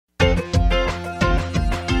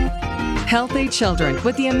Healthy Children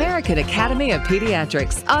with the American Academy of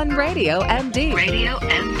Pediatrics on RadioMD.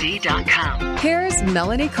 RadioMD.com. Here's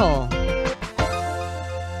Melanie Cole.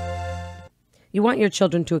 You want your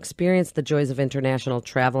children to experience the joys of international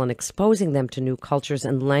travel and exposing them to new cultures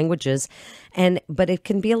and languages, but it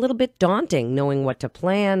can be a little bit daunting knowing what to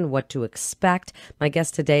plan, what to expect. My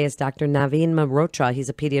guest today is Dr. Naveen Mehrotra. He's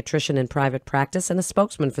a pediatrician in private practice and a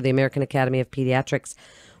spokesman for the American Academy of Pediatrics.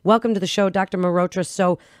 Welcome to the show, Dr. Mehrotra.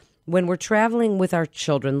 So when we're traveling with our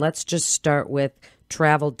children, let's just start with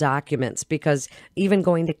travel documents, because even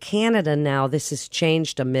going to Canada now, this has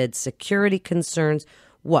changed amid security concerns.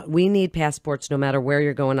 We need passports no matter where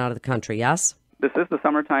you're going out of the country, yes? This is the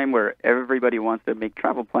summertime where everybody wants to make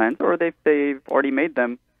travel plans, or they've already made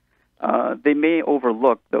them. They may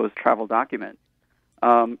overlook those travel documents.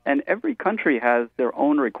 And every country has their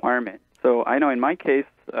own requirements. So I know in my case,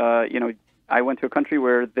 I went to a country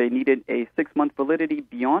where they needed a 6-month validity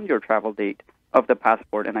beyond your travel date of the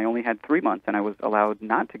passport, and I only had 3 months, and I was allowed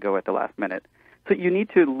not to go at the last minute. So you need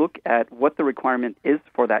to look at what the requirement is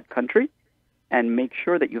for that country and make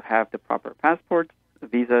sure that you have the proper passports,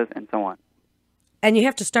 visas, and so on. And you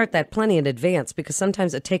have to start that plenty in advance, because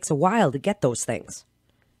sometimes it takes a while to get those things.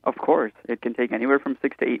 Of course. It can take anywhere from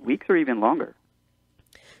 6 to 8 weeks or even longer.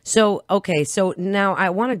 So now I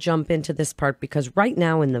want to jump into this part, because right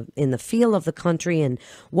now in the feel of the country and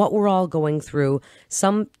what we're all going through,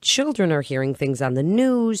 some children are hearing things on the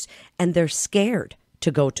news and they're scared to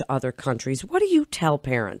go to other countries. What do you tell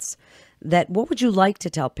parents? What would you like to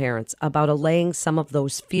tell parents about allaying some of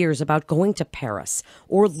those fears about going to Paris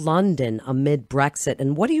or London amid Brexit?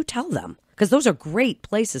 And what do you tell them? Because those are great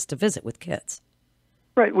places to visit with kids.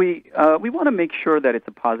 Right. We want to make sure that it's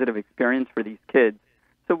a positive experience for these kids.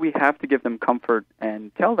 So we have to give them comfort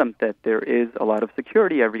and tell them that there is a lot of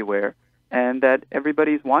security everywhere and that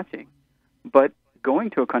everybody's watching. But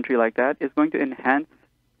going to a country like that is going to enhance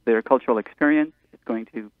their cultural experience. It's going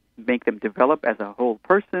to make them develop as a whole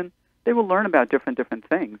person. They will learn about different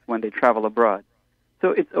things when they travel abroad.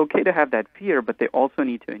 So it's okay to have that fear, but they also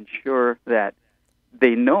need to ensure that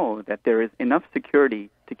they know that there is enough security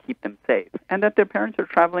to keep them safe and that their parents are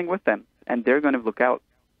traveling with them and they're going to look out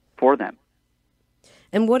for them.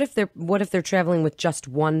 And what if they're traveling with just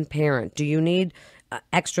one parent? Do you need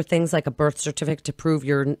extra things like a birth certificate to prove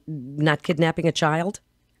you're not kidnapping a child?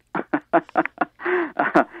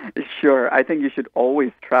 Sure. I think you should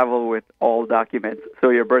always travel with all documents. So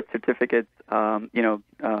your birth certificates, your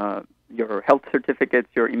health certificates,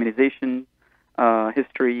 your immunization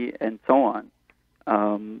history, and so on.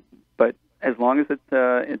 But as long as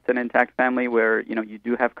it's an intact family where you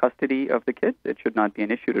do have custody of the kids, it should not be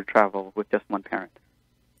an issue to travel with just one parent.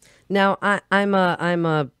 Now, I'm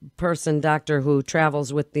a person, doctor, who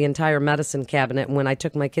travels with the entire medicine cabinet. And when I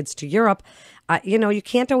took my kids to Europe, you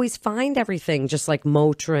can't always find everything, just like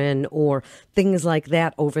Motrin or things like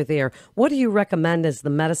that over there. What do you recommend as the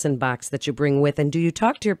medicine box that you bring with? And do you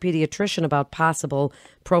talk to your pediatrician about possible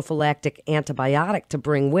prophylactic antibiotic to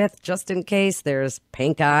bring with, just in case there's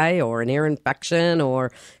pink eye or an ear infection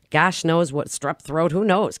or gosh knows what, strep throat? Who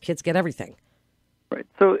knows? Kids get everything. Right.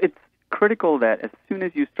 So it's critical that as soon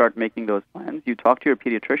as you start making those plans, you talk to your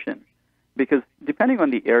pediatrician, because depending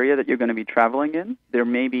on the area that you're going to be traveling in, there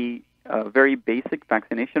may be a very basic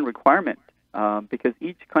vaccination requirement because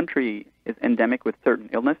each country is endemic with certain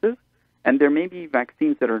illnesses, and there may be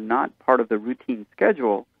vaccines that are not part of the routine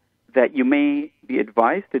schedule that you may be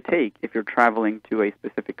advised to take if you're traveling to a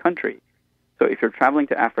specific country. So if you're traveling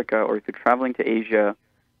to Africa or if you're traveling to Asia,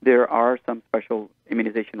 there are some special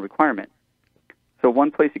immunization requirements. So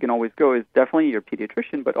one place you can always go is definitely your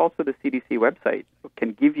pediatrician, but also the CDC website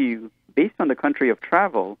can give you, based on the country of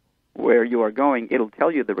travel where you are going, it'll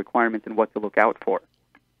tell you the requirements and what to look out for.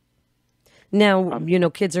 Now,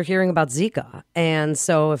 kids are hearing about Zika. And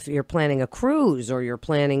so if you're planning a cruise or you're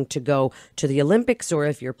planning to go to the Olympics or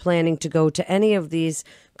if you're planning to go to any of these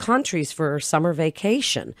countries for summer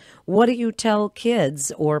vacation, what do you tell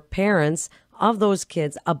kids or parents of those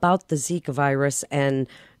kids about the Zika virus and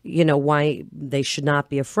why they should not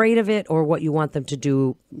be afraid of it or what you want them to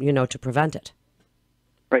do, to prevent it?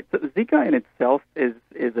 Right. So Zika in itself is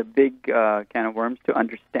a big can of worms to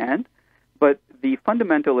understand, but the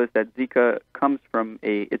fundamental is that Zika comes from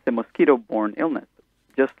it's a mosquito-borne illness,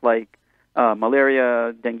 just like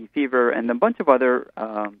malaria, dengue fever, and a bunch of other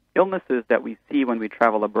illnesses that we see when we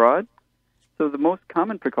travel abroad. So the most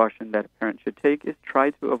common precaution that a parent should take is try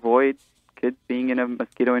to avoid kids being in a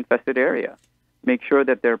mosquito-infested area. Make sure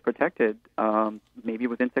that they're protected, maybe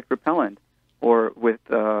with insect repellent or with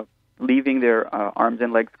leaving their arms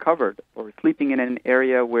and legs covered or sleeping in an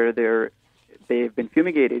area where they've been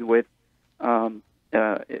fumigated with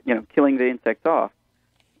killing the insects off,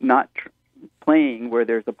 not playing where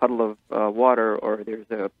there's a puddle of water or there's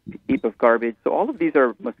a heap of garbage. So all of these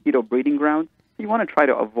are mosquito breeding grounds. So you want to try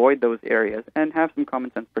to avoid those areas and have some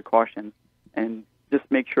common sense precautions and just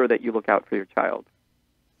make sure that you look out for your child.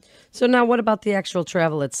 So now what about the actual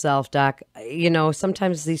travel itself, Doc?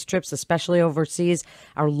 Sometimes these trips, especially overseas,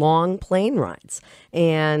 are long plane rides.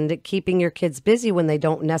 And keeping your kids busy when they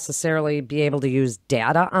don't necessarily be able to use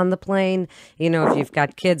data on the plane. If you've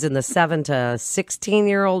got kids in the 7 to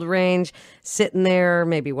 16-year-old range sitting there,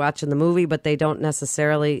 maybe watching the movie, but they're not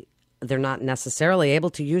necessarily able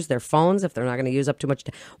to use their phones if they're not going to use up too much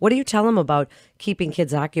time. What do you tell them about keeping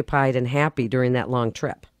kids occupied and happy during that long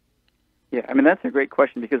trip? Yeah, that's a great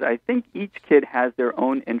question because I think each kid has their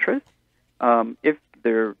own interests. If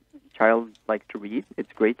their child likes to read,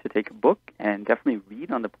 it's great to take a book and definitely read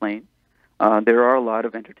on the plane. There are a lot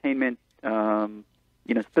of entertainment,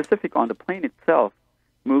 specific on the plane itself,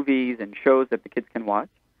 movies and shows that the kids can watch.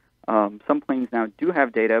 Some planes now do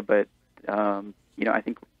have data, but, I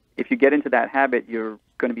think if you get into that habit, you're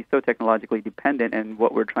going to be so technologically dependent, and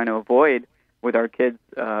what we're trying to avoid with our kids,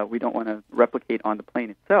 we don't want to replicate on the plane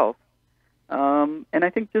itself. And I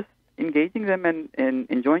think just engaging them and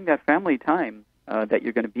enjoying that family time that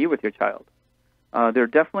you're going to be with your child. There are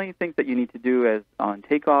definitely things that you need to do as on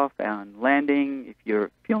takeoff and landing, if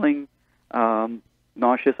you're feeling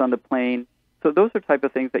nauseous on the plane. So those are type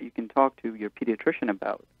of things that you can talk to your pediatrician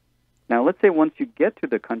about. Now, let's say once you get to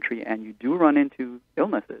the country and you do run into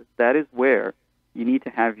illnesses, that is where you need to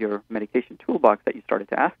have your medication toolbox that you started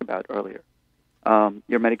to ask about earlier.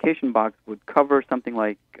 Your medication box would cover something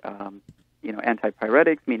like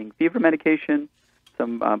antipyretics, meaning fever medication,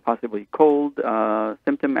 some possibly cold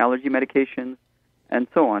symptom allergy medications, and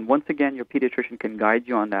so on. Once again, your pediatrician can guide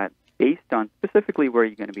you on that based on specifically where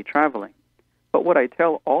you're going to be traveling. But what I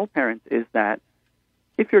tell all parents is that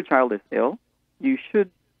if your child is ill, you should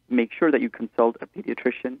make sure that you consult a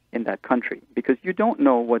pediatrician in that country because you don't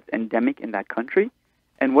know what's endemic in that country,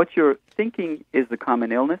 and what you're thinking is the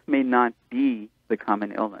common illness may not be the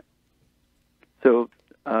common illness. So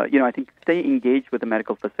I think stay engaged with the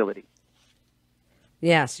medical facility.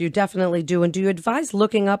 Yes, you definitely do. And do you advise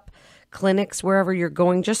looking up clinics wherever you're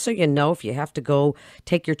going, just so you know if you have to go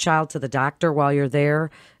take your child to the doctor while you're there,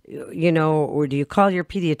 or do you call your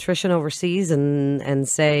pediatrician overseas and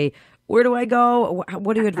say, where do I go?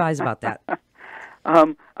 What do you advise about that?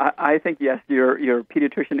 I think, yes, your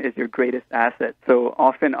pediatrician is your greatest asset. So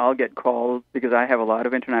often I'll get calls because I have a lot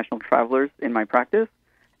of international travelers in my practice,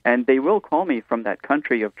 and they will call me from that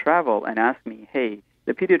country of travel and ask me, hey,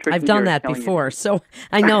 the pediatrician... I've done that before, so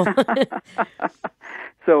I know.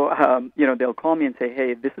 So, they'll call me and say,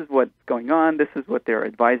 hey, this is what's going on. This is what they're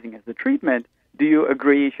advising as the treatment. Do you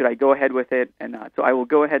agree? Should I go ahead with it? And so I will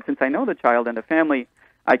go ahead. Since I know the child and the family,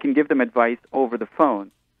 I can give them advice over the phone.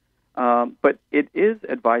 But it is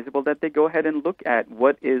advisable that they go ahead and look at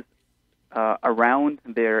what is around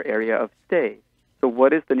their area of stay. So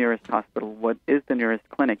what is the nearest hospital? What is the nearest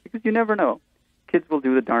clinic? Because you never know. Kids will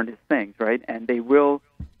do the darndest things, right? And they will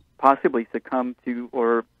possibly succumb to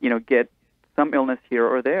or, get some illness here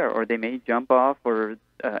or there, or they may jump off or,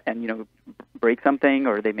 break something,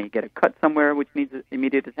 or they may get a cut somewhere which needs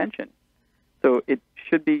immediate attention. So it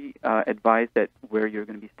should be advised that where you're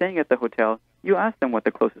going to be staying at the hotel, you ask them what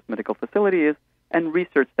the closest medical facility is and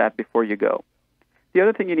research that before you go. The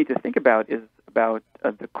other thing you need to think about is about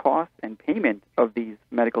the cost and payment of these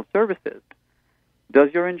medical services.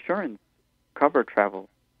 Does your insurance cover travel?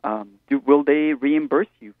 Will they reimburse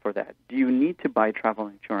you for that? Do you need to buy travel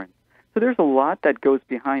insurance? So there's a lot that goes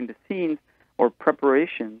behind the scenes or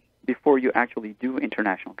preparation before you actually do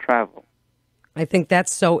international travel. I think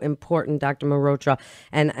that's so important, Dr. Mehrotra,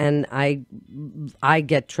 and I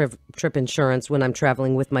get trip insurance when I'm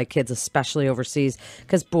traveling with my kids, especially overseas,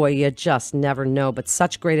 because, boy, you just never know. But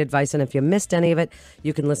such great advice, and if you missed any of it,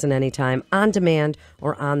 you can listen anytime, on demand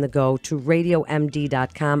or on the go, to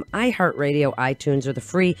RadioMD.com, iHeartRadio, iTunes, or the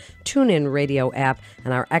free TuneIn Radio app.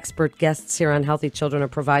 And our expert guests here on Healthy Children are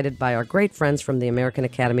provided by our great friends from the American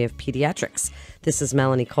Academy of Pediatrics. This is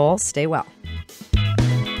Melanie Cole. Stay well.